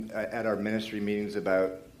at our ministry meetings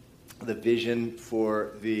about the vision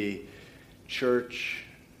for the church,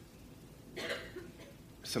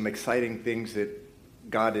 some exciting things that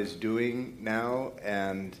God is doing now,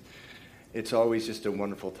 and it's always just a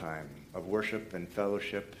wonderful time of worship and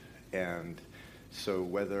fellowship. And so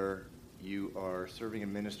whether you are serving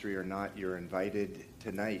in ministry or not, you're invited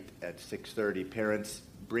tonight at 6:30. Parents,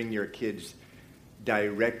 bring your kids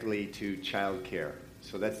directly to childcare.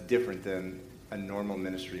 So that's different than a normal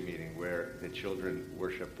ministry meeting where the children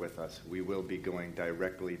worship with us. We will be going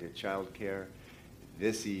directly to childcare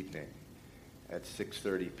this evening at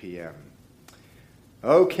 6:30 p.m.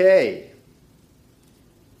 Okay.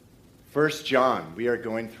 1 John. We are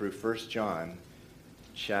going through 1 John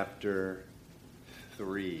chapter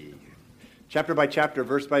 3. Chapter by chapter,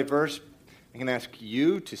 verse by verse. I'm going to ask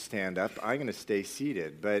you to stand up. I'm going to stay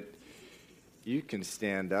seated, but you can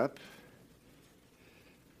stand up.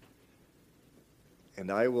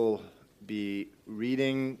 And I will be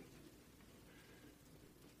reading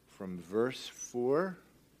from verse 4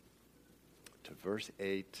 to verse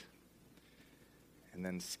 8, and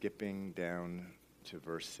then skipping down to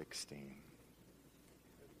verse 16.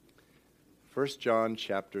 1 John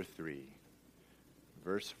chapter 3,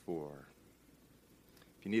 verse 4.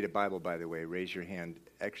 If you need a Bible, by the way, raise your hand.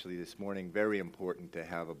 Actually, this morning, very important to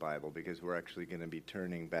have a Bible because we're actually going to be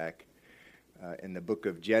turning back in the book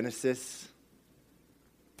of Genesis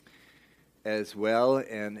as well.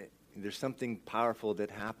 And there's something powerful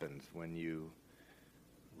that happens when you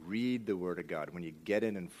read the Word of God, when you get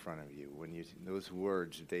it in front of you, when you those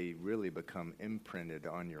words, they really become imprinted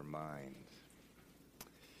on your mind.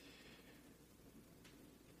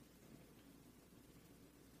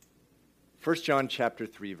 First John chapter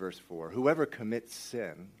 3, verse 4. Whoever commits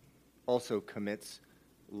sin also commits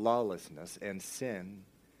lawlessness, and sin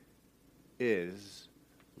is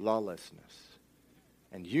lawlessness.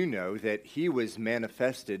 And you know that he was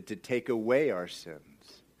manifested to take away our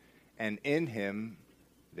sins, and in him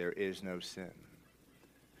there is no sin.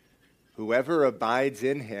 Whoever abides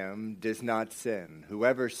in him does not sin.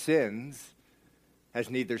 Whoever sins has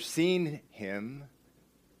neither seen him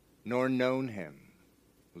nor known him.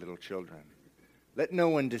 Little children, let no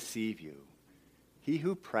one deceive you. He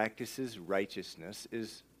who practices righteousness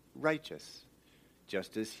is righteous,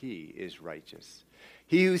 just as he is righteous.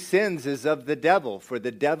 He who sins is of the devil, for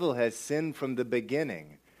the devil has sinned from the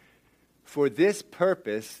beginning. For this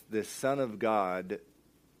purpose the Son of God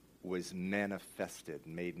was manifested,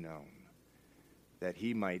 made known, that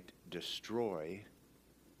he might destroy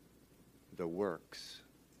the works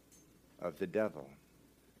of the devil.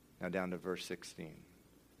 Now down to verse 16.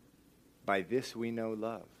 By this we know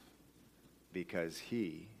love, because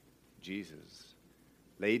he, Jesus,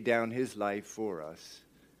 laid down his life for us,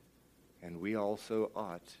 and we also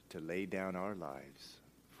ought to lay down our lives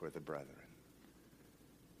for the brethren.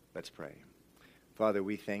 Let's pray. Father,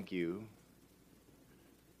 we thank you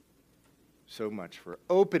so much for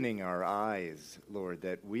opening our eyes, Lord,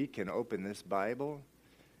 that we can open this Bible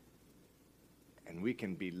and we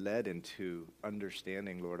can be led into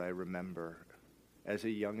understanding, Lord. I remember as a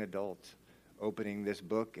young adult opening this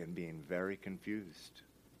book and being very confused.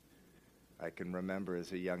 I can remember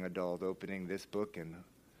as a young adult opening this book and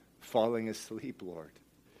falling asleep, Lord.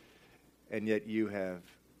 And yet you have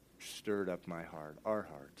stirred up my heart, our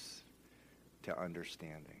hearts, to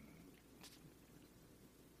understanding,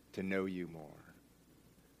 to know you more,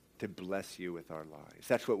 to bless you with our lives.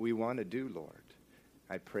 That's what we want to do, Lord.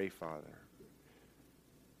 I pray, Father,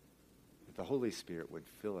 that the Holy Spirit would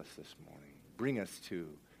fill us this morning, bring us to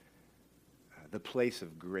the place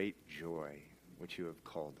of great joy, which you have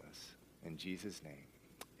called us. In Jesus' name,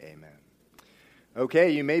 amen.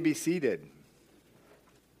 Okay, you may be seated.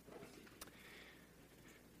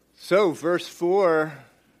 So, verse 4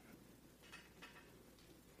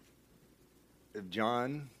 of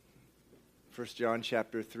John, 1 John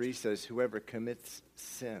chapter 3 says, whoever commits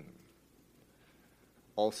sin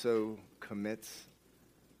also commits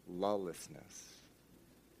lawlessness.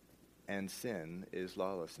 And sin is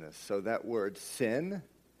lawlessness. So that word sin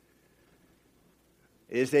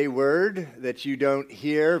is a word that you don't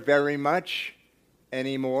hear very much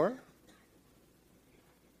anymore.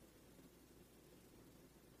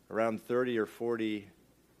 Around 30 or 40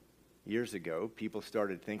 years ago, people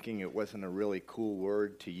started thinking it wasn't a really cool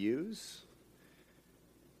word to use.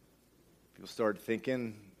 People started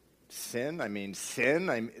thinking, sin,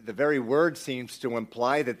 the very word seems to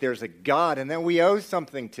imply that there's a God and that we owe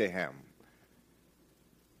something to him.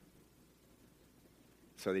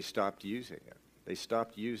 So they stopped using it. They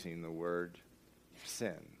stopped using the word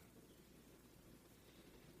sin.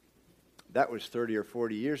 That was 30 or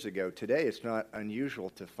 40 years ago. Today, it's not unusual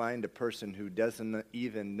to find a person who doesn't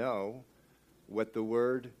even know what the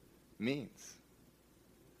word means.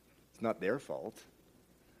 It's not their fault.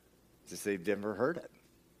 It's just they've never heard it.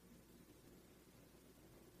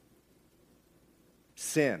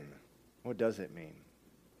 Sin. What does it mean?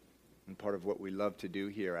 And part of what we love to do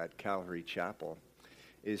here at Calvary Chapel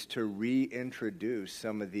is to reintroduce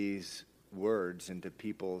some of these words into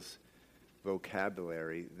people's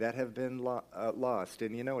vocabulary that have been lost.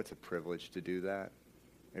 And you know, it's a privilege to do that.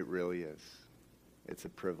 It really is. It's a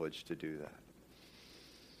privilege to do that.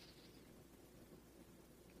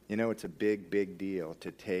 You know, it's a big, big deal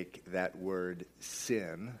to take that word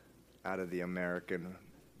sin out of the American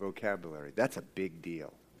vocabulary. That's a big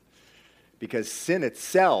deal. Because sin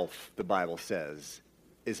itself, the Bible says,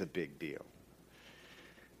 is a big deal.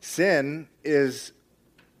 Sin is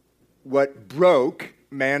what broke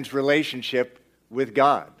man's relationship with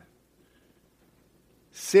God.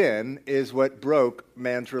 Sin is what broke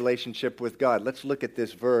man's relationship with God. Let's look at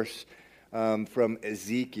this verse from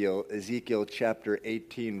Ezekiel chapter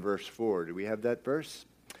 18, verse 4. Do we have that verse?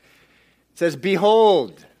 It says,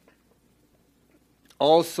 "Behold,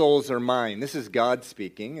 all souls are mine." This is God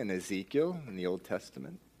speaking in Ezekiel in the Old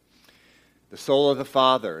Testament. "The soul of the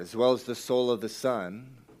Father, as well as the soul of the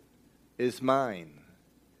Son, is mine.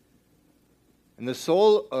 And the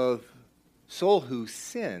soul who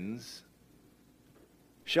sins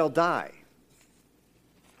shall die,"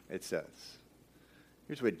 it says.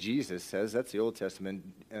 Here's what Jesus says. That's the Old Testament.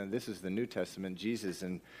 This is the New Testament. Jesus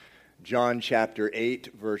in John chapter 8,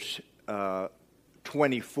 verse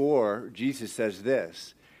 24, Jesus says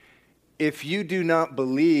this, "If you do not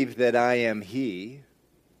believe that I am He,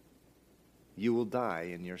 you will die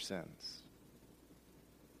in your sins."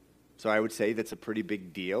 So I would say that's a pretty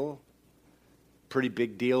big deal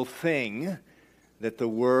thing that the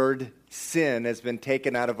word sin has been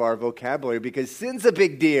taken out of our vocabulary, because sin's a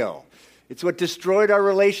big deal. It's what destroyed our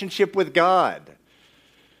relationship with God.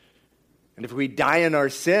 And if we die in our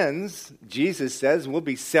sins, Jesus says we'll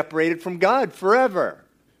be separated from God forever.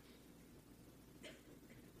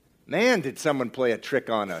 Man, did someone play a trick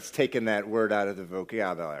on us, taking that word out of the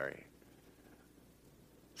vocabulary.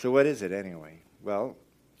 So what is it anyway? Well,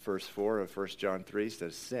 verse 4 of 1 John 3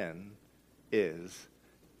 says sin is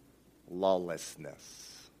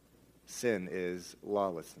lawlessness. Sin is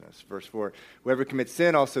lawlessness. Verse 4, "Whoever commits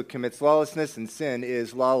sin also commits lawlessness, and sin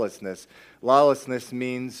is lawlessness." Lawlessness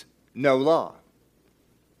means no law.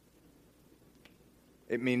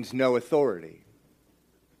 It means no authority.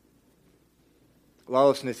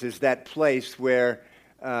 Lawlessness is that place where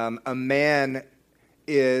a man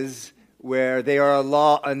is, where they are a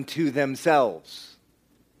law unto themselves.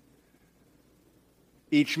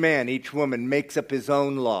 Each man, each woman makes up his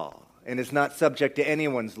own law and is not subject to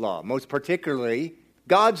anyone's law, most particularly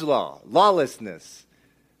God's law, lawlessness.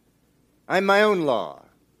 I'm my own law.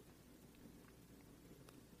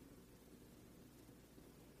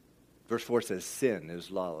 Verse 4 says sin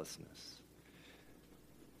is lawlessness.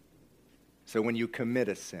 So when you commit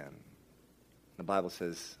a sin, the Bible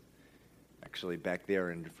says, actually back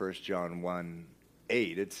there in 1 John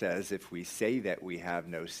 1:8, it says, if we say that we have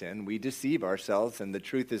no sin, we deceive ourselves and the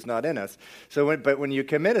truth is not in us. But when you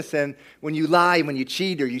commit a sin, when you lie, when you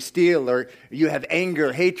cheat or you steal or you have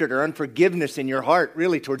anger, hatred, or unforgiveness in your heart,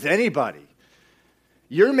 really towards anybody,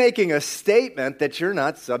 you're making a statement that you're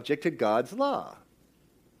not subject to God's law.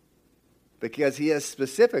 Because He has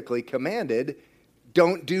specifically commanded,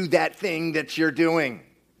 don't do that thing that you're doing.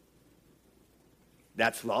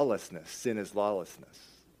 That's lawlessness. Sin is lawlessness.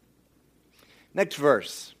 Next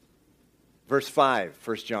verse, verse 5,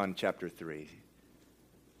 1 John chapter 3,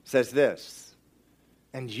 says this,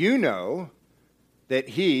 "And you know that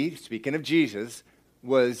He," speaking of Jesus,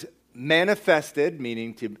 "was manifested,"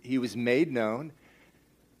 meaning He was made known,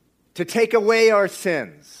 "to take away our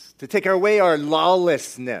sins." To take away our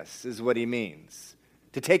lawlessness is what He means.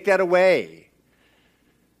 To take that away.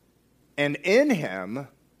 "And in Him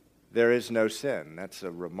there is no sin." That's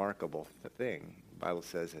a remarkable thing. The Bible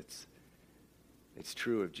says it's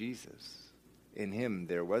true of Jesus. In Him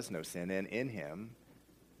there was no sin, and in Him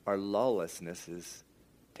our lawlessness is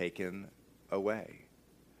taken away.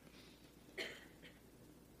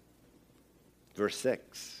 Verse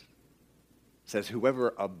 6 says,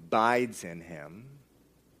 "Whoever abides in Him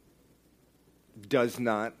does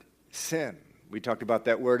not sin." We talked about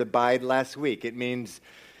that word abide last week. It means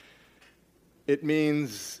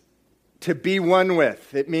to be one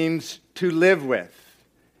with. It means to live with.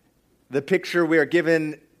 The picture we are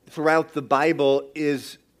given throughout the Bible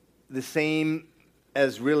is the same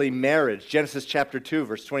as really marriage. Genesis chapter 2,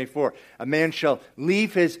 verse 24. A man shall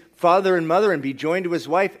leave his father and mother and be joined to his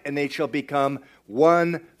wife, and they shall become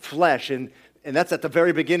one flesh. And that's at the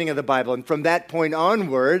very beginning of the Bible. And from that point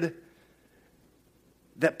onward,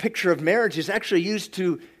 that picture of marriage is actually used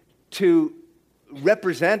to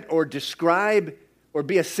represent or describe or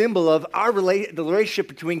be a symbol of the relationship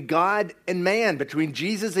between God and man, between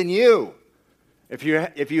Jesus and you, if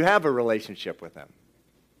you have a relationship with him.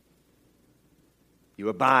 You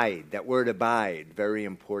abide. That word abide, very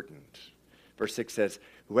important. Verse 6 says,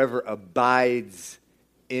 whoever abides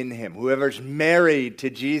in him, whoever's married to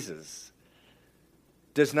Jesus,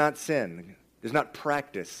 does not sin, does not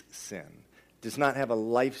practice sin, does not have a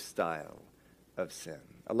lifestyle of sin,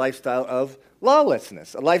 a lifestyle of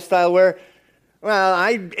lawlessness, a lifestyle where, well,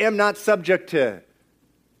 I am not subject to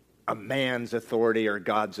a man's authority or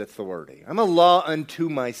God's authority. I'm a law unto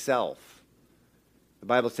myself. The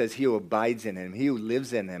Bible says he who abides in him, he who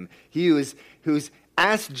lives in him, he who's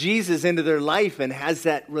asked Jesus into their life and has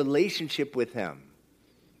that relationship with him.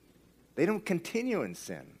 They don't continue in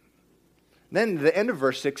sin. Then the end of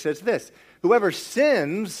verse 6 says this, whoever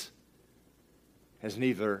sins has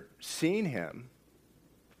neither seen him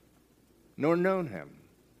nor known him.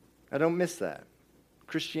 Now don't miss that.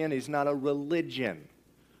 Christianity is not a religion.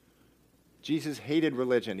 Jesus hated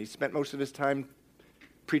religion. He spent most of his time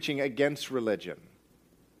preaching against religion.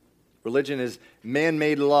 Religion is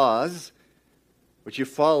man-made laws which you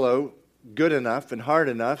follow good enough and hard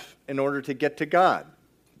enough in order to get to God.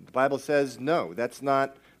 The Bible says, no, that's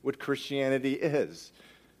not what Christianity is.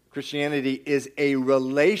 Christianity is a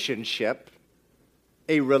relationship.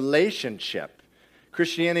 A relationship.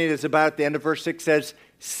 Christianity is about, the end of verse 6 says,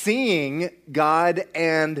 seeing God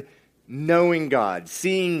and knowing God.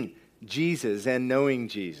 Seeing Jesus and knowing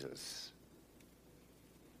Jesus.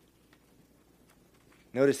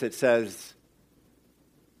 Notice it says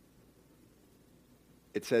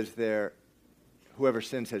there, whoever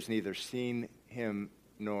sins has neither seen him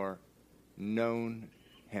nor known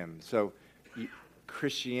him. So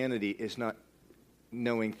Christianity is not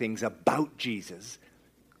knowing things about Jesus.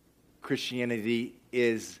 Christianity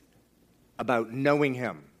is about knowing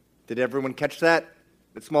him. Did everyone catch that?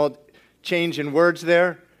 That small change in words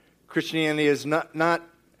there? Christianity is not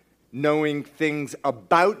knowing things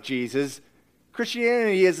about Jesus.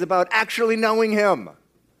 Christianity is about actually knowing him.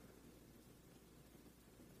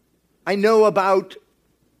 I know about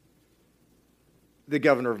the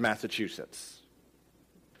governor of Massachusetts.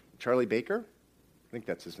 Charlie Baker? I think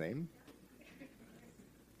that's his name.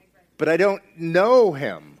 But I don't know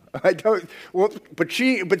him. But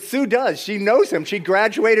Sue does. She knows him. She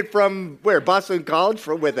graduated from where? Boston College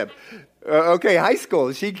with him. High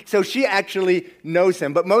school. So she actually knows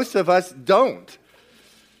him, but most of us don't.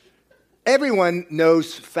 Everyone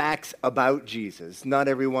knows facts about Jesus. Not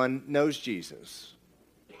everyone knows Jesus.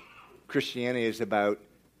 Christianity is about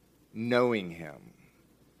knowing him.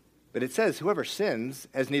 But it says, whoever sins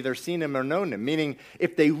has neither seen him or known him. Meaning,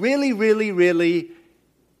 if they really, really, really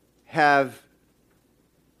have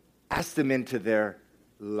asked him into their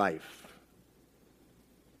life,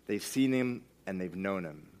 they've seen him and they've known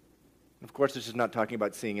him. Of course, this is not talking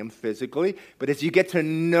about seeing him physically, but as you get to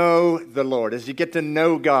know the Lord, as you get to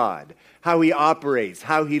know God, how he operates,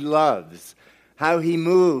 how he loves, how he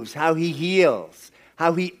moves, how he heals,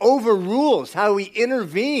 how he overrules, how he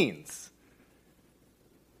intervenes,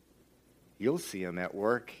 you'll see him at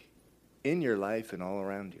work in your life and all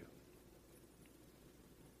around you.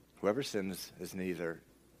 Whoever sins has neither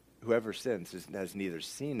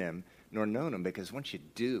seen him nor known him, because once you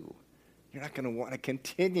do, you're not going to want to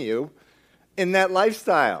continue in that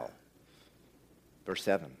lifestyle. Verse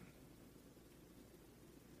 7.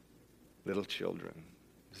 Little children.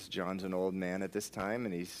 John's an old man at this time,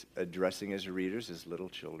 and he's addressing his readers as little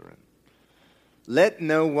children. Let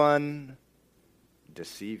no one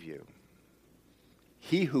deceive you.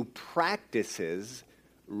 He who practices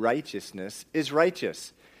righteousness is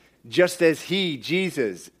righteous, just as he,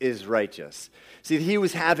 Jesus, is righteous. See, he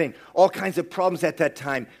was having all kinds of problems at that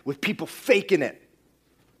time with people faking it.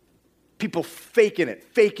 People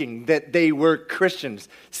faking that they were Christians,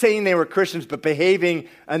 saying they were Christians but behaving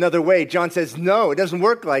another way. John says, no, it doesn't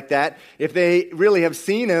work like that. If they really have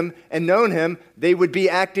seen him and known him, they would be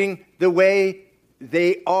acting the way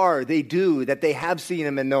they are, they do, that they have seen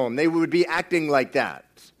him and know him. They would be acting like that.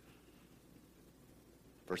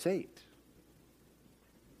 Verse 8.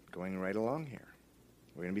 Going right along here.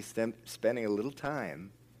 We're going to be spending a little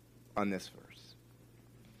time on this verse.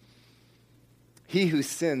 He who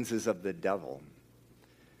sins is of the devil.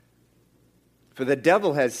 For the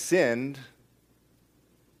devil has sinned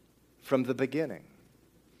from the beginning.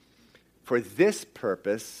 For this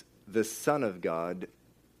purpose, the Son of God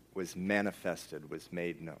was manifested, was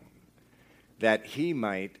made known, that he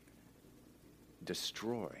might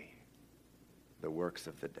destroy the works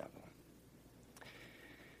of the devil.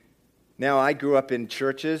 Now, I grew up in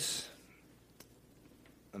churches,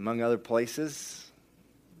 among other places.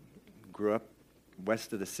 Grew up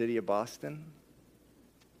west of the city of Boston.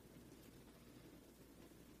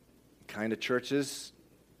 Kind of churches.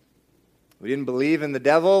 We didn't believe in the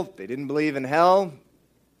devil. They didn't believe in hell.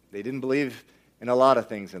 They didn't believe in a lot of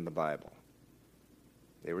things in the Bible.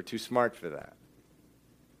 They were too smart for that.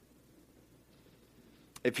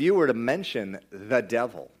 If you were to mention the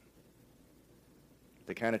devil,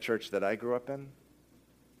 the kind of church that I grew up in,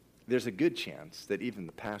 there's a good chance that even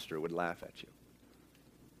the pastor would laugh at you.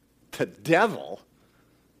 The devil?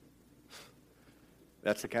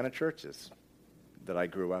 That's the kind of churches that I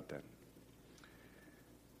grew up in.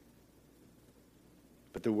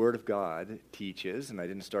 But the Word of God teaches, and I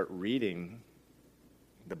didn't start reading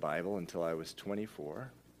the Bible until I was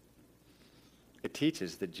 24, it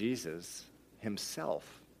teaches that Jesus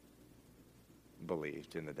himself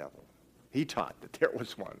believed in the devil. He taught that there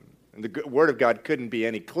was one. And the Word of God couldn't be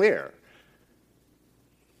any clearer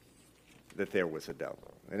that there was a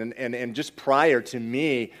devil. And just prior to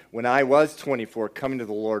me, when I was 24, coming to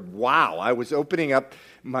the Lord, wow, I was opening up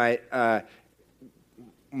my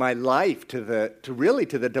life to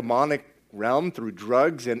the demonic realm through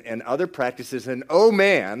drugs and other practices. And oh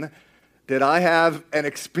man, did I have an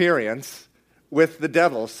experience with the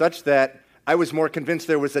devil such that I was more convinced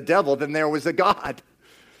there was a devil than there was a God.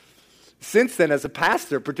 Since then, as a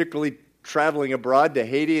pastor, particularly traveling abroad to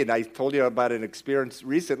Haiti, and I told you about an experience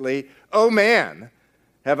recently, oh man,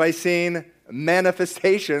 have I seen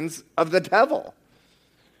manifestations of the devil.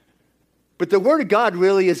 But the Word of God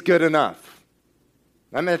really is good enough.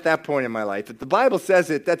 I'm at that point in my life. If the Bible says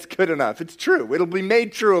it, that's good enough. It's true. It'll be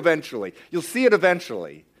made true eventually. You'll see it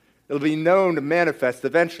eventually. It'll be known to manifest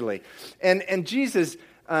eventually. And Jesus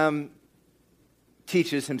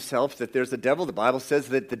teaches himself that there's a devil. The Bible says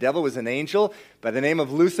that the devil was an angel by the name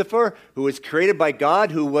of Lucifer, who was created by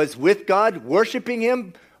God, who was with God, worshiping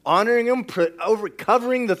him, honoring him,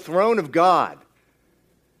 covering the throne of God,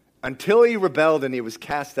 until he rebelled and he was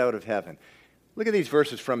cast out of heaven. Look at these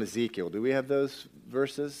verses from Ezekiel. Do we have those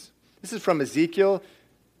verses? This is from Ezekiel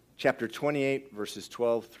chapter 28, verses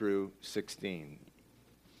 12 through 16.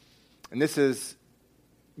 And this is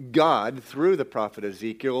God, through the prophet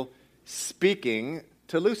Ezekiel, speaking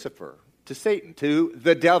to Lucifer, to Satan, to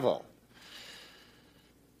the devil.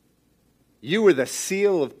 You were the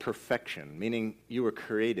seal of perfection, meaning you were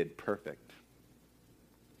created perfect,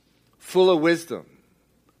 full of wisdom,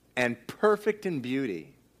 and perfect in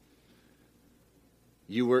beauty.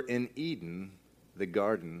 You were in Eden, the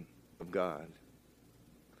garden of God.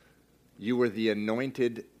 You were the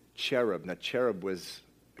anointed cherub. Now, cherub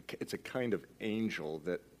it's a kind of angel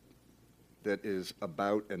that is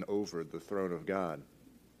about and over the throne of God.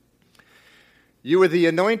 You were the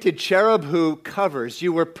anointed cherub who covers.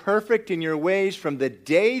 You were perfect in your ways from the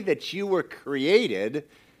day that you were created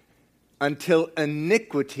until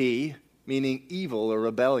iniquity, meaning evil or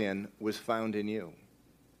rebellion, was found in you.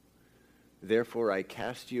 Therefore, I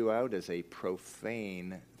cast you out as a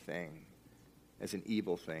profane thing, as an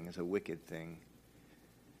evil thing, as a wicked thing,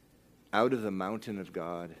 out of the mountain of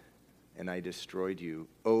God, and I destroyed you,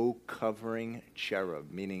 O covering cherub,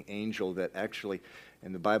 meaning angel that actually,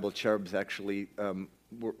 in the Bible, cherubs actually,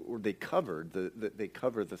 they cover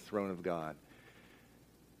the throne of God.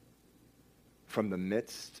 From the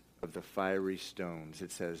midst of the fiery stones,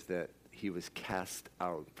 it says that he was cast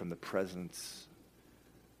out from the presence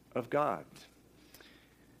of God.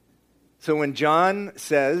 So when John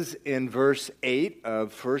says in verse 8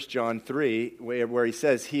 of 1 John 3, where he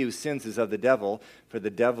says, he who sins is of the devil, for the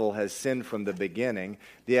devil has sinned from the beginning,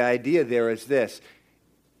 the idea there is this.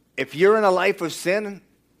 If you're in a life of sin,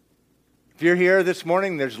 if you're here this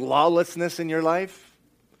morning, there's lawlessness in your life,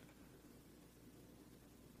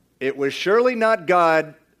 it was surely not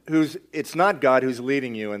God who's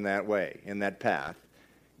leading you in that way, in that path.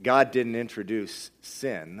 God didn't introduce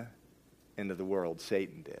sin into the world,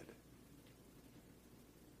 Satan did.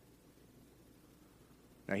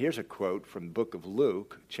 Now here's a quote from the book of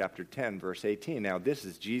Luke, chapter 10, verse 18. Now this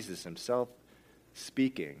is Jesus himself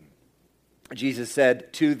speaking. Jesus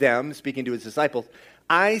said to them, speaking to his disciples,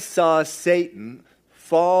 I saw Satan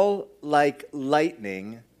fall like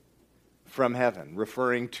lightning from heaven,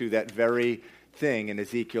 referring to that very thing in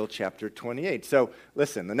Ezekiel chapter 28. So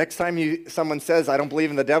listen, the next time someone says, I don't believe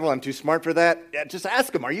in the devil, I'm too smart for that, just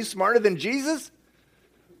ask them, are you smarter than Jesus?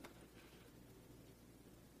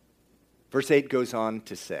 Verse 8 goes on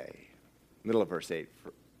to say, Middle of verse 8,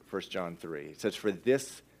 1 John 3. It says, "For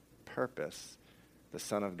this purpose the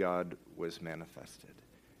Son of God was manifested,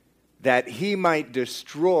 that he might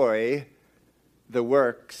destroy the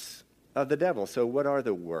works of the devil." So what are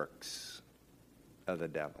the works of the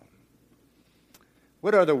devil?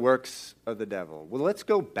 What are the works of the devil? Well, let's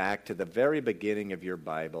go back to the very beginning of your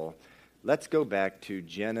Bible. Let's go back to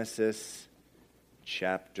Genesis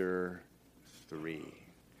chapter 3.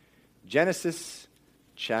 Genesis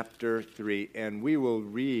chapter 3, and we will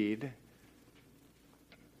read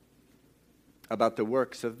about the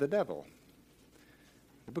works of the devil.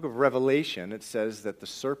 The book of Revelation, it says that the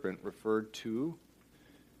serpent referred to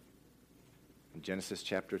in Genesis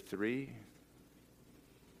chapter 3,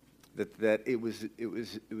 that it was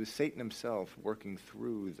Satan himself working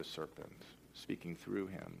through the serpent, speaking through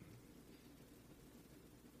him.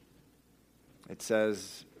 It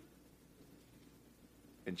says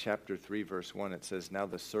in chapter 3, verse 1, it says, "Now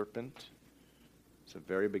the serpent," it's the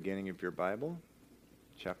very beginning of your Bible,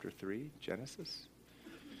 chapter 3, Genesis.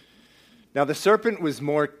 "Now the serpent was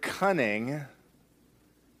more cunning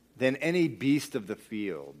than any beast of the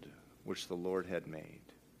field which the Lord had made.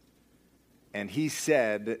 And he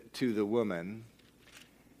said to the woman,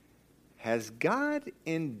 'Has God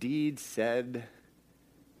indeed said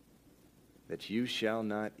that you shall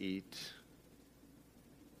not eat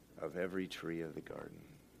of every tree of the garden?'"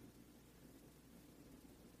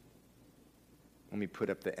 Let me put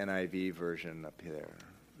up the NIV version up here.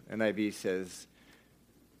 NIV says,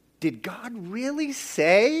 "Did God really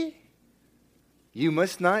say you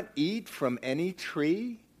must not eat from any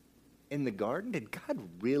tree in the garden?" Did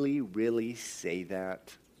God really, really say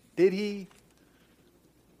that? Did he?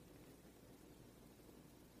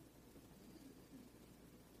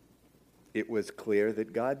 It was clear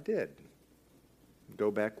that God did.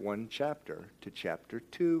 Go back one chapter to chapter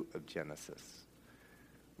 2 of Genesis,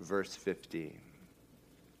 verse 15.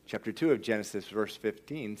 Chapter 2 of Genesis, verse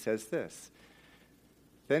 15 says this: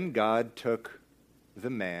 "Then God took the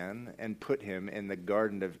man and put him in the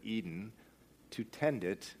Garden of Eden to tend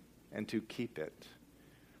it and to keep it.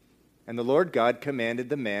 And the Lord God commanded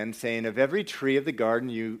the man, saying, 'Of every tree of the garden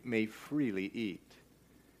you may freely eat.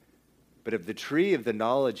 But of the tree of the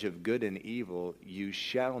knowledge of good and evil you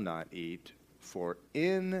shall not eat, for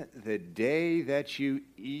in the day that you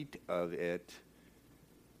eat of it,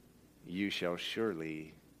 you shall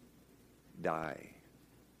surely die.'"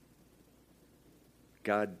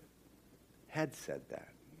 God had said that.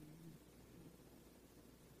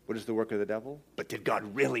 What is the work of the devil? But did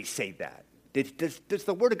God really say that? Does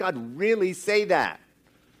the Word of God really say that?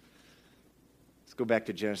 Let's go back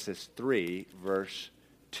to Genesis 3, verse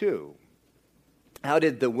 2. How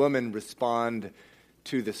did the woman respond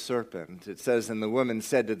to the serpent? It says, "And the woman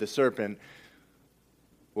said to the serpent,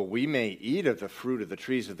 'Well, we may eat of the fruit of the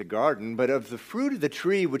trees of the garden, but of the fruit of the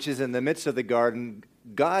tree which is in the midst of the garden,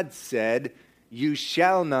 God said, you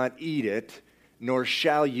shall not eat it, nor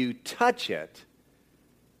shall you touch it,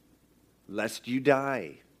 lest you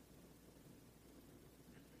die.'"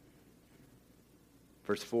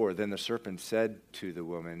 Verse 4, "Then the serpent said to the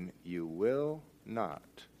woman, you will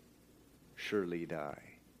not surely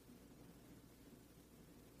die."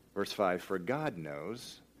 Verse 5, "For God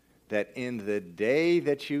knows that in the day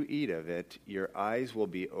that you eat of it, your eyes will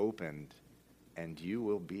be opened, and you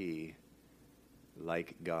will be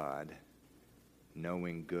like God,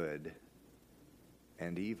 knowing good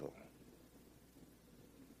and evil."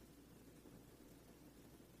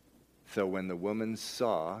 So when the woman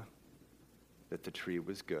saw that the tree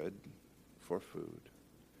was good for food,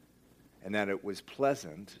 and that it was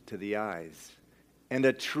pleasant to the eyes, and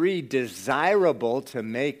a tree desirable to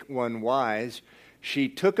make one wise, she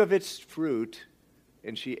took of its fruit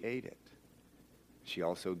and she ate it. She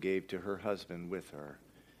also gave to her husband with her,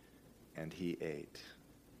 and he ate.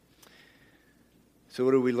 So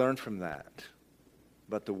what do we learn from that?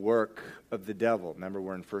 About the work of the devil. Remember,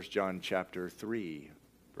 we're in 1 John chapter 3,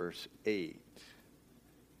 verse 8.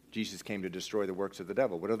 Jesus came to destroy the works of the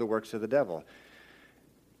devil. What are the works of the devil?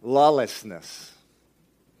 Lawlessness.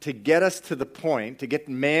 To get us to the point, to get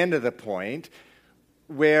man to the point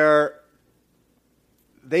where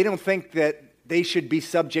they don't think that they should be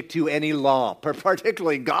subject to any law,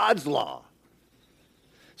 particularly God's law.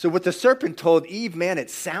 So what the serpent told Eve, man, it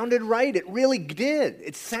sounded right. It really did.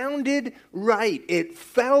 It sounded right. It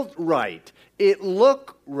felt right. It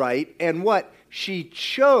looked right. And what? She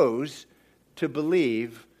chose to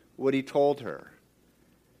believe what he told her.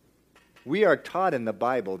 We are taught in the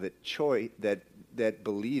Bible that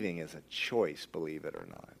believing is a choice, believe it or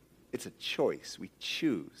not. It's a choice. We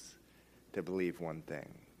choose to believe one thing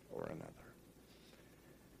or another.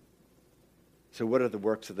 So what are the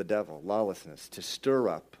works of the devil? Lawlessness, to stir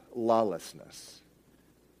up lawlessness.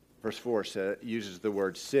 Verse 4 uses the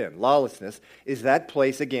word sin. Lawlessness is that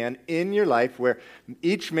place, again, in your life where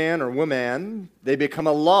each man or woman, they become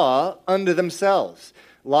a law unto themselves.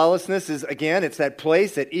 Lawlessness is, again, it's that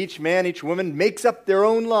place that each man, each woman makes up their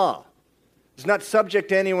own law. It's not subject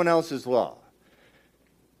to anyone else's law.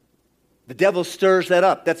 The devil stirs that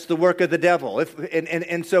up. That's the work of the devil.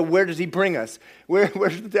 And so where does he bring us? Where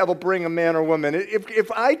does the devil bring a man or woman? If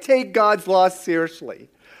I take God's law seriously,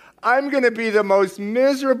 I'm going to be the most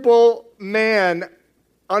miserable man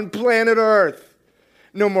on planet Earth.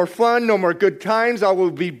 No more fun, no more good times. I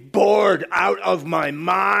will be bored out of my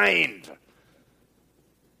mind.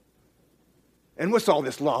 And what's all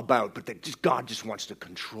this law about? But God just wants to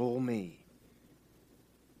control me.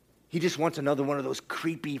 He just wants another one of those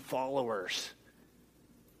creepy followers.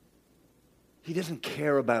 He doesn't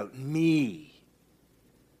care about me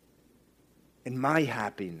and my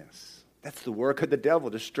happiness. That's the work of the devil,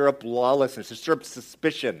 to stir up lawlessness, to stir up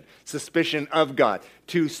suspicion of God,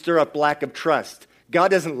 to stir up lack of trust. God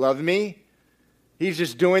doesn't love me. He's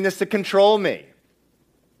just doing this to control me.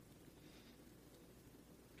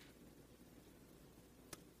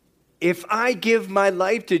 If I give my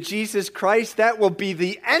life to Jesus Christ, that will be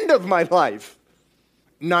the end of my life.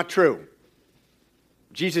 Not true.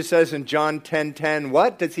 Jesus says in John 10:10,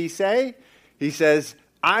 what does he say? He says,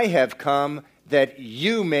 I have come that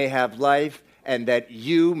you may have life and that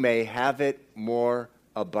you may have it more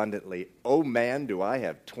abundantly. Oh man, do I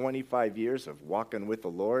have 25 years of walking with the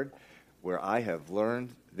Lord where I have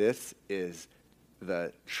learned this is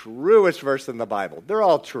the truest verse in the Bible. They're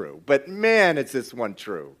all true, but man, it's this one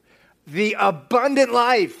true. The abundant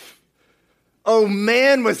life. Oh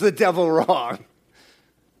man, was the devil wrong.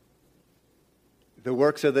 The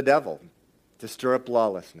works of the devil, to stir up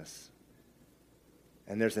lawlessness.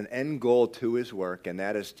 And there's an end goal to his work, and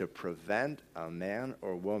that is to prevent a man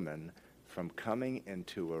or woman from coming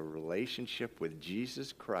into a relationship with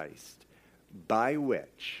Jesus Christ by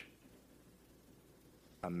which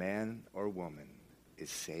a man or woman is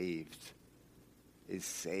saved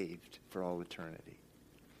for all eternity.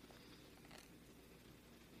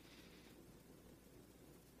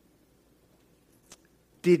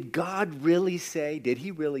 Did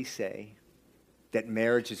he really say that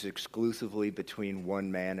marriage is exclusively between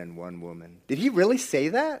one man and one woman? Did he really say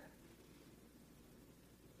that?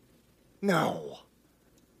 No.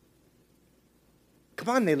 Come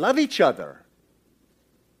on, they love each other.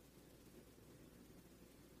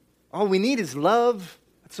 All we need is love.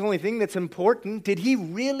 That's the only thing that's important. Did he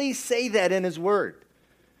really say that in his word?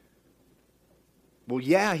 Well,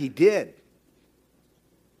 yeah, he did.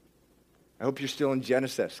 I hope you're still in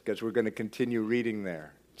Genesis, because we're going to continue reading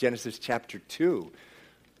there. Genesis chapter 2,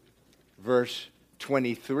 verse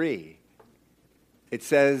 23. It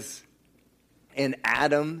says, and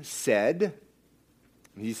Adam said,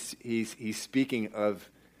 he's speaking of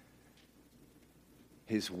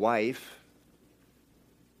his wife,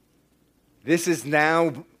 this is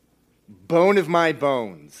now bone of my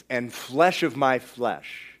bones and flesh of my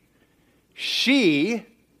flesh. She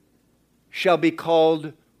shall be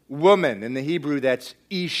called woman. In the Hebrew, that's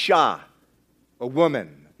Isha, a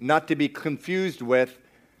woman, not to be confused with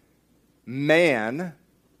man,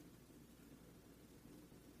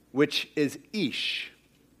 which is Ish,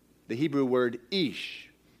 the Hebrew word Ish.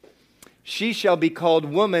 She shall be called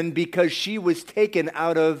woman because she was taken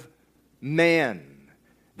out of man.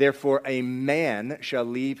 Therefore, a man shall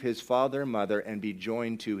leave his father and mother and be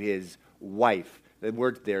joined to his wife. The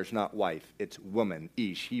word there is not wife, it's woman,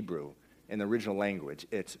 Ish, Hebrew. In the original language,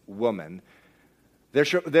 it's woman.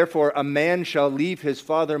 Therefore, a man shall leave his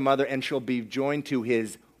father and mother and shall be joined to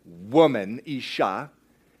his woman, Isha,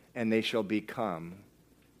 and they shall become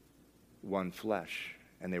one flesh.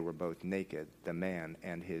 And they were both naked, the man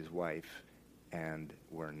and his wife, and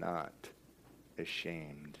were not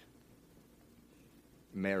ashamed.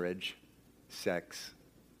 Marriage, sex,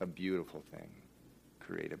 a beautiful thing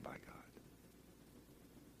created by God.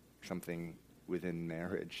 Something within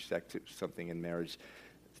marriage, sex, something in marriage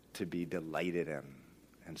to be delighted in,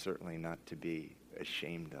 and certainly not to be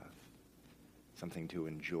ashamed of. Something to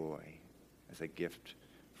enjoy as a gift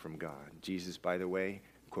from God. Jesus, by the way,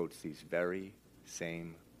 quotes these very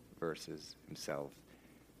same verses himself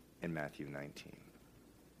in Matthew 19.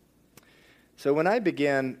 So when I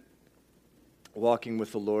began walking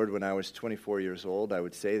with the Lord when I was 24 years old, I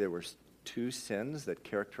would say there were two sins that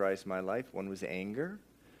characterized my life. One was anger.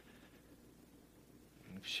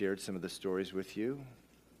 I've shared some of the stories with you.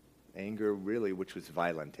 Anger, really, which was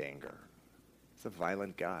violent anger. It's a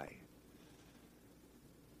violent guy.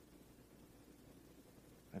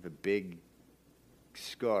 I have a big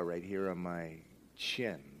scar right here on my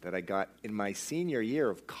chin that I got in my senior year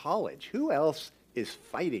of college. Who else is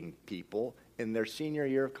fighting people in their senior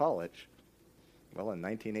year of college? Well, in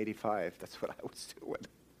 1985, that's what I was doing.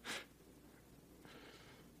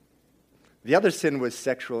 The other sin was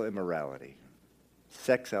sexual immorality,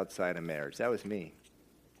 sex outside of marriage. That was me.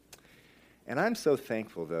 And I'm so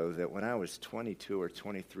thankful, though, that when I was 22 or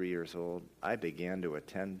 23 years old, I began to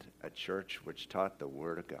attend a church which taught the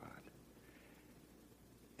Word of God.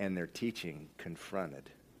 And their teaching confronted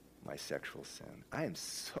my sexual sin. I am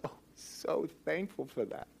so thankful for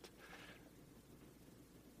that.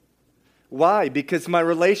 Why? Because my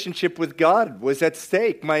relationship with God was at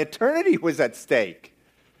stake. My eternity was at stake.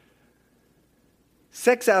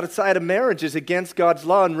 Sex outside of marriage is against God's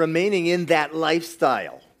law, and remaining in that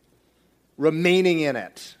lifestyle, remaining in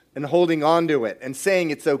it and holding on to it and saying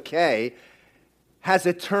it's okay has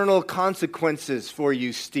eternal consequences for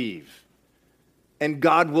you, Steve. And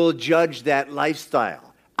God will judge that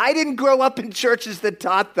lifestyle. I didn't grow up in churches that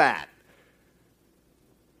taught that.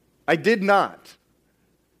 I did not.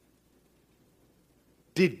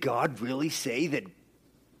 Did God really say that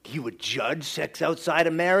He would judge sex outside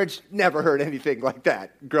of marriage? Never heard anything like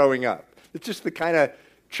that growing up. It's just the kind of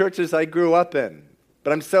churches I grew up in.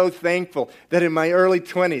 But I'm so thankful that in my early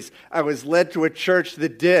 20s, I was led to a church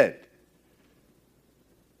that did.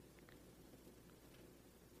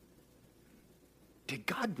 Did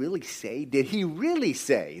God really say, did He really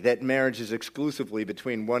say that marriage is exclusively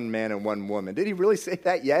between one man and one woman? Did He really say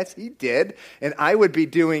that? Yes, He did. And I would be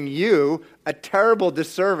doing you a terrible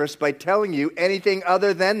disservice by telling you anything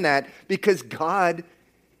other than that, because God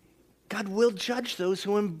will judge those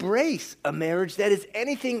who embrace a marriage that is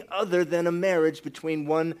anything other than a marriage between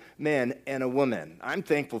one man and a woman. I'm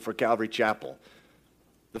thankful for Calvary Chapel.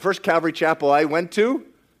 The first Calvary Chapel I went to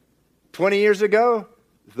 20 years ago,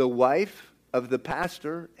 the wife of the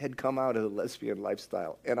pastor had come out of the lesbian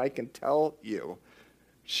lifestyle. And I can tell you,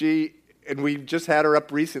 and we just had her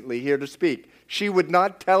up recently here to speak, she would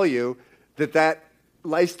not tell you that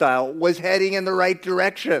lifestyle was heading in the right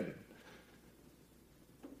direction.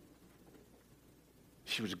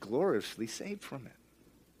 She was gloriously saved from it.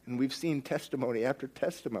 And we've seen testimony after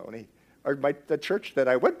testimony. The church that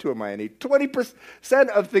I went to in Miami, 20%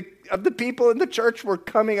 of the people in the church were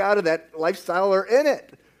coming out of that lifestyle or in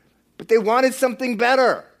it. But they wanted something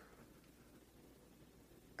better.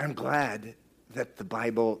 I'm glad that the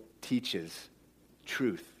Bible teaches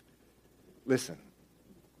truth. Listen,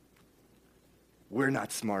 we're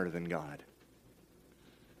not smarter than God.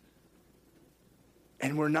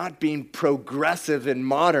 And we're not being progressive and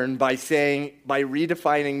modern by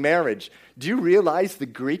redefining marriage. Do you realize the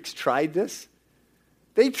Greeks tried this?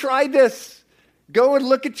 They tried this. Go and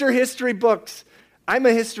look at your history books. I'm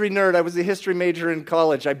a history nerd. I was a history major in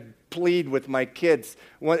college. I plead with my kids,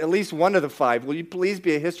 at least one of the five, will you please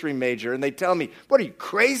be a history major? And they tell me, what are you,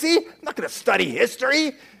 crazy? I'm not going to study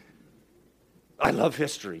history. I love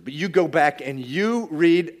history, but you go back and you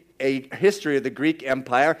read a history of the Greek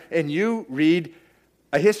Empire and you read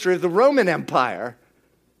a history of the Roman Empire.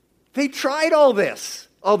 They tried all this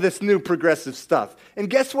new progressive stuff. And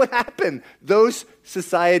guess what happened? Those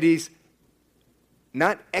societies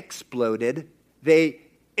not exploded, they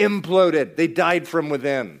imploded. They died from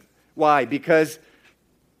within. Why? Because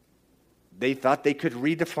they thought they could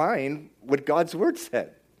redefine what God's Word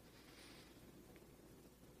said.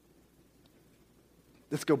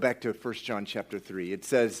 Let's go back to 1 John chapter 3. It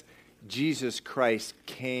says, Jesus Christ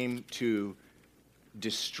came to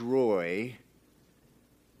destroy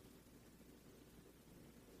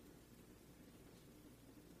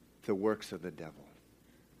the works of the devil,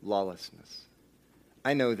 lawlessness.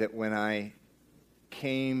 I know that when I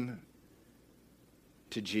came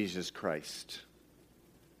to Jesus Christ,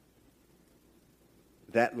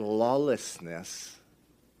 that lawlessness,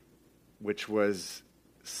 which was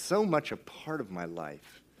so much a part of my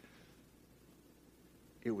life,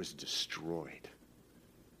 it was destroyed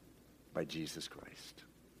by Jesus Christ.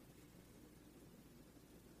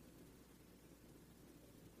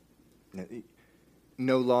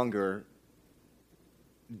 No longer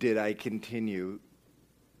did I continue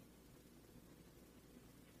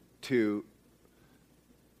to,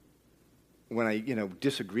 when I,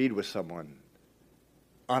 disagreed with someone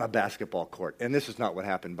on a basketball court, and this is not what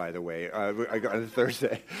happened, by the way, on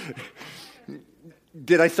Thursday,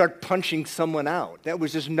 did I start punching someone out? That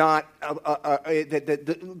was just not,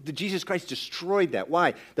 the Jesus Christ destroyed that.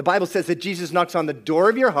 Why? The Bible says that Jesus knocks on the door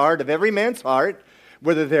of your heart, of every man's heart,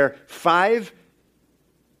 whether they're 5,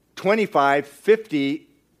 25, 50,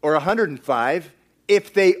 or 105,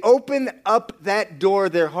 if they open up that door,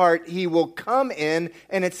 their heart, He will come in,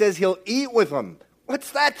 and it says He'll eat with them.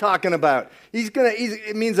 What's that talking about?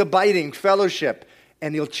 It means abiding, fellowship,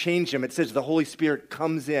 and he'll change him. It says the Holy Spirit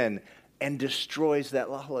comes in and destroys that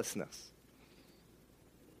lawlessness.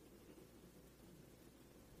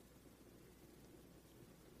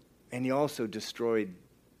 And he also destroyed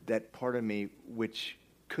that part of me which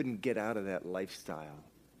couldn't get out of that lifestyle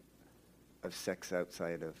of sex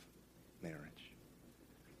outside of marriage.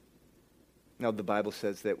 Now, the Bible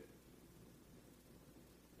says that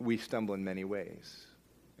we stumble in many ways,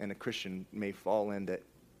 and a Christian may fall into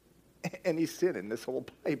any sin in this whole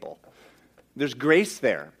Bible. There's grace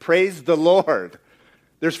there. Praise the Lord.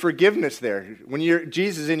 There's forgiveness there. When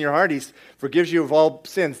Jesus is in your heart, he forgives you of all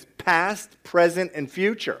sins, past, present, and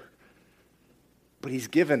future. But he's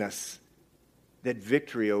given us that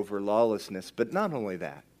victory over lawlessness. But not only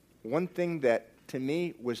that, one thing that to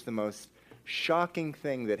me was the most shocking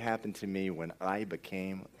thing that happened to me when I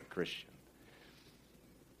became a Christian.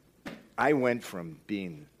 I went from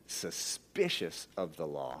being suspicious of the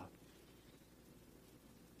law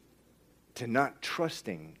to not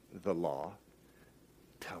trusting the law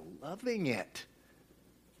to loving it.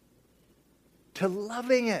 To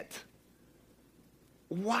loving it.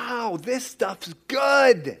 Wow, this stuff's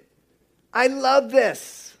good. I love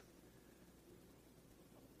this.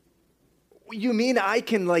 You mean I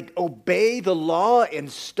can obey the law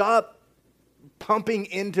and stop pumping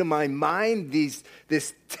into my mind this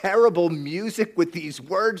terrible music with these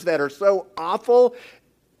words that are so awful?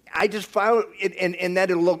 I just found it, and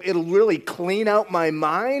that it'll really clean out my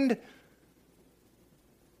mind.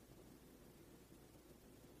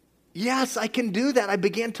 Yes, I can do that. I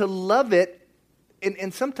began to love it.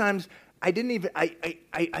 And sometimes I didn't even,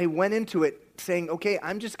 I went into it saying, okay,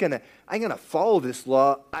 I'm gonna follow this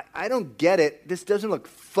law. I don't get it. This doesn't look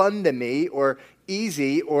fun to me or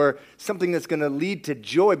easy or something that's gonna lead to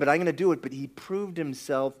joy, but I'm gonna do it. But he proved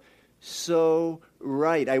himself so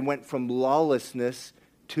right. I went from lawlessness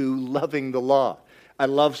to loving the law. I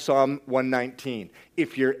love Psalm 119.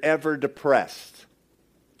 If you're ever depressed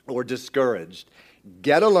or discouraged,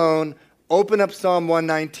 get alone, open up Psalm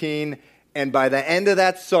 119, and by the end of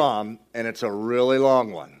that psalm, and it's a really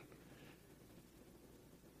long one,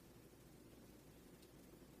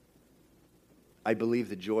 I believe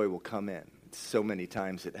the joy will come in. So many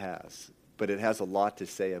times it has. But it has a lot to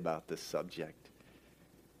say about this subject.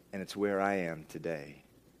 And it's where I am today.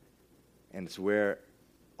 And it's where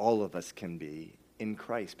all of us can be in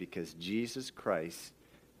Christ, because Jesus Christ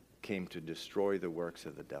came to destroy the works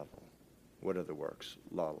of the devil. What are the works?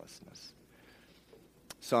 Lawlessness.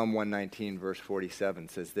 Psalm 119, verse 47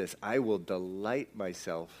 says this: I will delight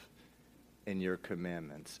myself in your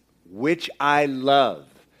commandments, which I love.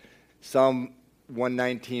 Psalm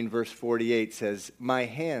 119, verse 48 says, my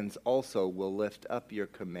hands also will lift up your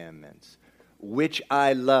commandments, which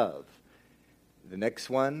I love. The next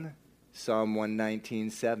one, Psalm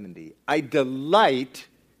 119:70. I delight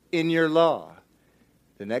in your law.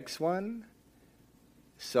 The next one,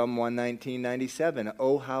 Psalm 119:97.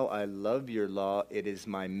 Oh, how I love your law. It is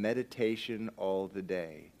my meditation all the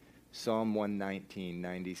day. Psalm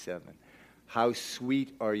 119:97. How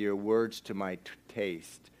sweet are your words to my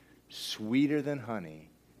taste, sweeter than honey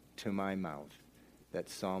to my mouth.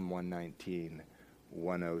 That's Psalm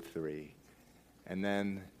 119:103. And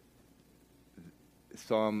then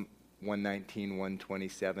Psalm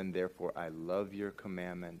 119:127. Therefore I love your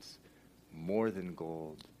commandments more than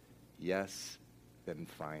gold, yes, than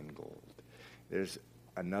fine gold. There's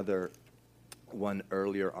another one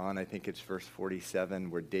earlier on, I think it's verse 47,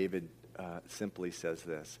 where David simply says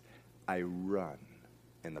this: I run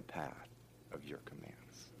in the path of your commands.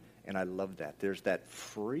 And I love that. There's that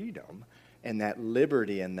freedom and that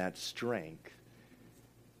liberty and that strength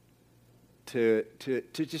to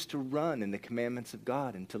just to run in the commandments of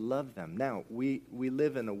God and to love them. Now, we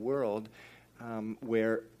live in a world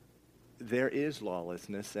where there is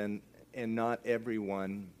lawlessness, and not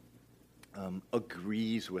everyone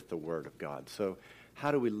agrees with the Word of God. So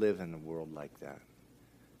how do we live in a world like that?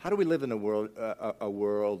 How do we live in a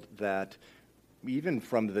world that, even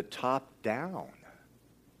from the top down,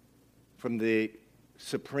 from the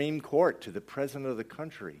Supreme Court to the President of the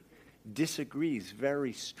country, disagrees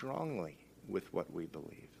very strongly with what we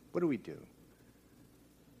believe? What do?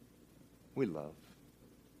 We love.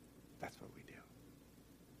 That's what we do.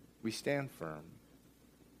 We stand firm,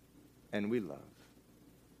 and we love.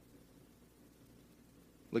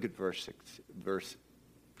 Look at verse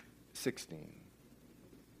 16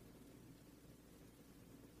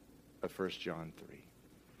 of 1 John 3.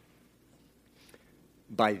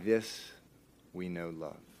 By this we know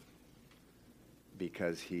love,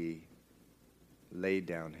 because he laid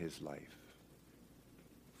down his life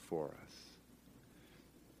for us.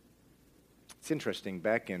 It's interesting,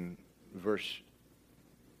 back in verse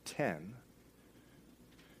 10,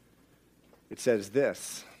 it says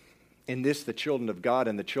this, "In this the children of God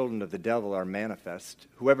and the children of the devil are manifest.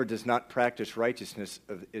 Whoever does not practice righteousness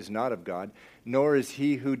is not of God, nor is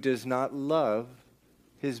he who does not love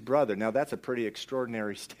his brother." Now that's a pretty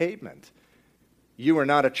extraordinary statement. You are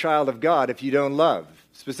not a child of God if you don't love.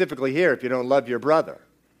 Specifically here, if you don't love your brother.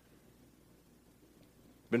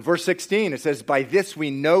 But in verse 16, it says, "By this we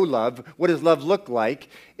know love." What does love look like?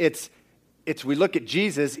 It's we look at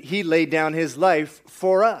Jesus, he laid down his life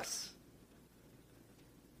for us.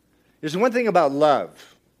 There's one thing about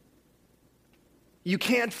love. You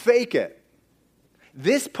can't fake it.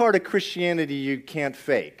 This part of Christianity you can't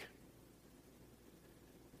fake.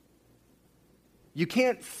 You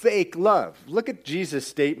can't fake love. Look at Jesus'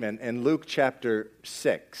 statement in Luke chapter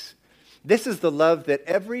 6. This is the love that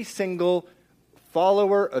every single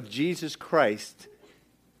follower of Jesus Christ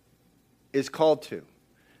is called to.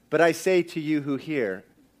 "But I say to you who hear,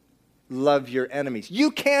 love your enemies."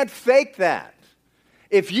 You can't fake that.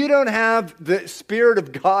 If you don't have the Spirit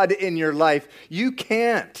of God in your life, you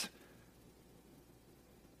can't.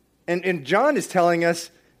 And John is telling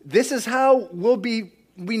us this is how we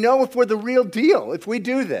know if we're the real deal, if we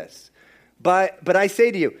do this. But I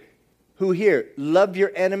say to you, who hear, love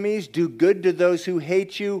your enemies, do good to those who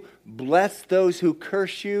hate you, bless those who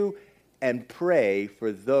curse you, and pray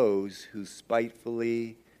for those who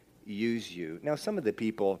spitefully use you. Now, some of the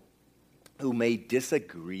people who may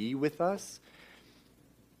disagree with us,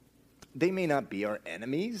 they may not be our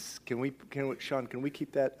enemies. Sean, can we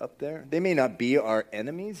keep that up there? They may not be our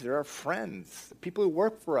enemies. They're our friends, people who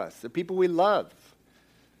work for us, the people we love.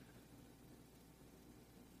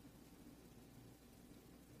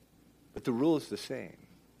 But the rule is the same.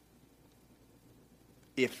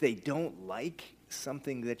 If they don't like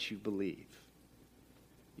something that you believe,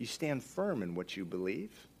 you stand firm in what you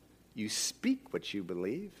believe, you speak what you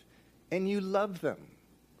believe, and you love them.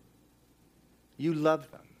 You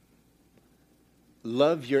love them.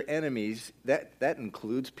 Love your enemies. That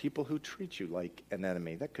includes people who treat you like an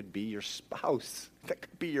enemy. That could be your spouse. That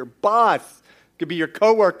could be your boss. It could be your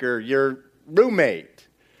coworker, your roommate.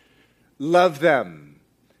 Love them.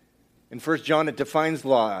 In 1 John, it defines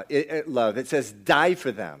love. It says, die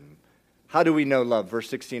for them. How do we know love? Verse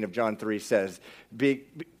 16 of John 3 says,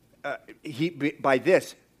 by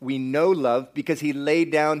this we know love because he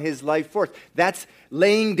laid down his life for us. That's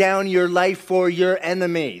laying down your life for your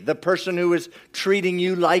enemy, the person who is treating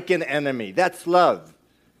you like an enemy. That's love.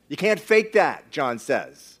 You can't fake that, John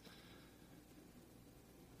says.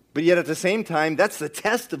 But yet at the same time, that's the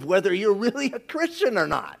test of whether you're really a Christian or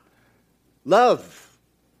not. Love.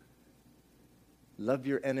 Love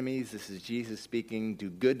your enemies. This is Jesus speaking.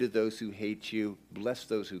 Do good to those who hate you. Bless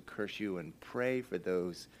those who curse you. And pray for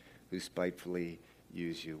those who spitefully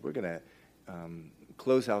use you. We're going to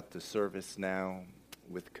close out the service now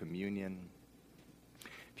with communion.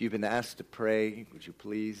 If you've been asked to pray, would you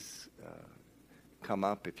please come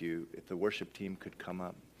up? If the worship team could come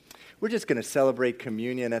up. We're just going to celebrate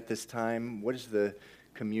communion at this time. What does the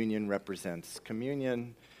communion represents?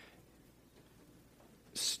 Communion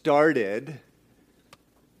started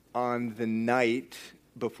on the night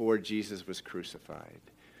before Jesus was crucified,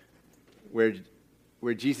 where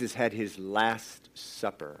Jesus had his last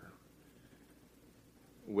supper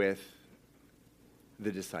with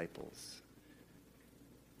the disciples.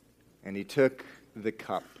 And he took the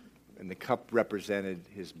cup, and the cup represented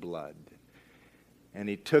his blood. And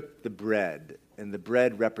he took the bread, and the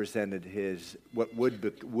bread represented what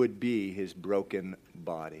would be his broken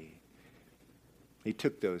body. He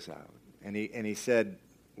took those out, and he said,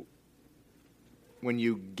 when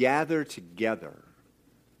you gather together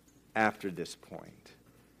after this point,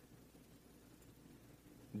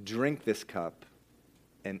 drink this cup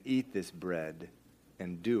and eat this bread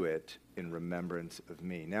and do it in remembrance of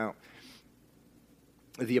me. Now,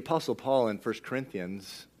 the Apostle Paul in 1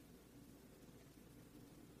 Corinthians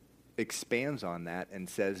expands on that and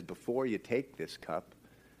says, before you take this cup,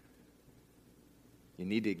 you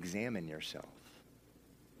need to examine yourself.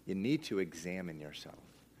 You need to examine yourself.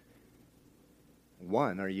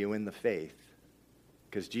 One, are you in the faith?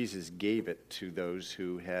 Because Jesus gave it to those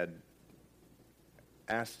who had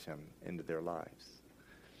asked him into their lives.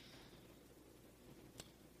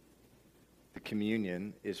 The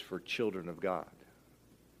communion is for children of God.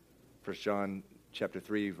 1 John chapter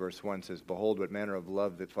 3, verse 1 says, behold, what manner of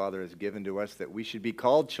love the Father has given to us, that we should be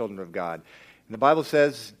called children of God. And the Bible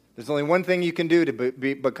says there's only one thing you can do to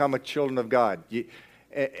become a children of God.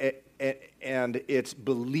 And it's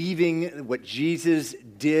believing what Jesus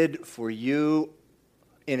did for you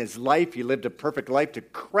in his life. He lived a perfect life to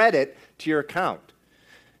credit to your account.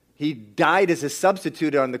 He died as a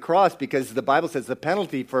substitute on the cross because the Bible says the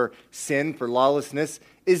penalty for sin, for lawlessness,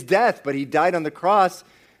 is death. But he died on the cross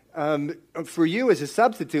for you as a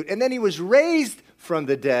substitute. And then he was raised from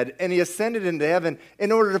the dead, and he ascended into heaven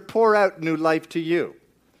in order to pour out new life to you.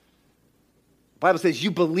 The Bible says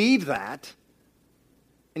you believe that,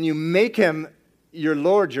 and you make him your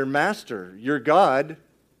Lord, your Master, your God.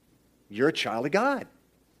 You're a child of God.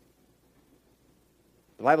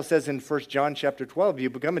 The Bible says in 1 John chapter 12, you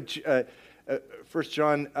become 1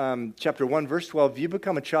 John chapter 1, verse 12, you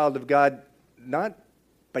become a child of God not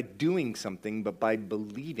by doing something, but by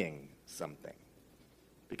believing something.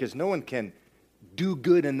 Because no one can do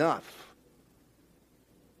good enough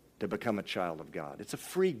to become a child of God. It's a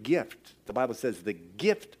free gift. The Bible says the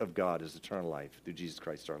gift of God is eternal life through Jesus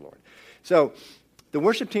Christ our Lord. So the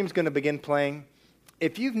worship team's going to begin playing.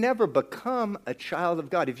 If you've never become a child of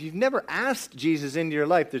God, if you've never asked Jesus into your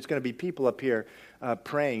life, there's going to be people up here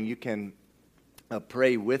praying. You can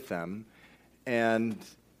pray with them. And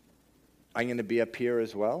I'm going to be up here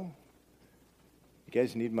as well. You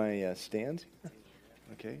guys need my stands?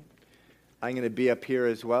 Okay. I'm going to be up here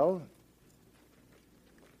as well.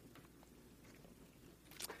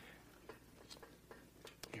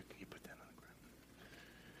 Here, can you put that on the ground?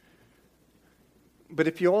 But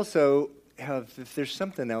if you also if there's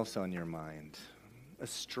something else on your mind, a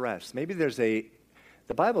stress, maybe the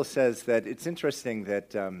Bible says that it's interesting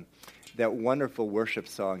that that wonderful worship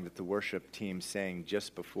song that the worship team sang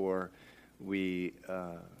just before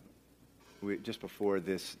just before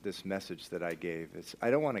this message that I gave. I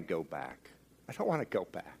don't want to go back. I don't want to go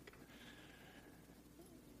back.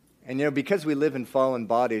 And because we live in fallen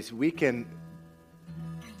bodies, we can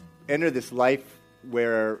enter this life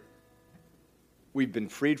where we've been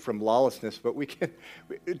freed from lawlessness, but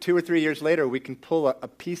 2 or 3 years later, we can pull a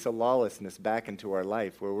piece of lawlessness back into our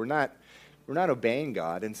life where we're not obeying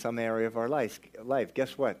God in some area of our life.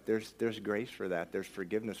 Guess what? There's grace for that. There's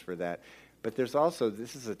forgiveness for that. But there's also,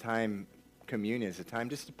 this is a time, communion is a time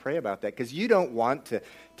just to pray about that, because you don't want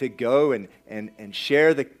to go and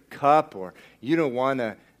share the cup, or you don't want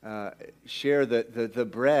to share the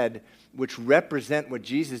bread, which represent what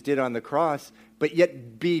Jesus did on the cross, but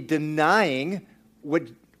yet be denying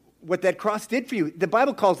what that cross did for you. The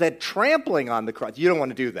Bible calls that trampling on the cross. You don't want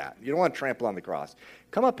to do that. You don't want to trample on the cross.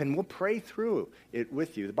 Come up and we'll pray through it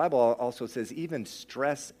with you. The Bible also says even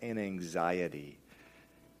stress and anxiety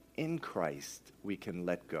in Christ we can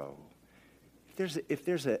let go. If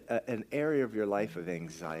there's an area of your life of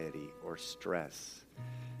anxiety or stress,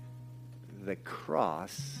 the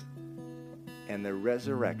cross and the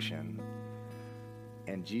resurrection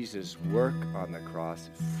and Jesus' work on the cross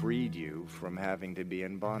freed you from having to be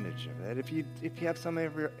in bondage of that. If you have some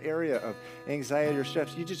area of anxiety or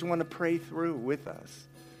stress, you just want to pray through with us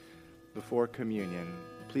before communion,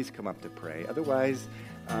 please come up to pray. Otherwise,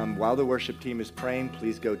 while the worship team is praying,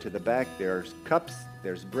 please go to the back. There's cups,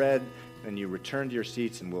 there's bread, and you return to your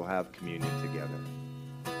seats and we'll have communion together.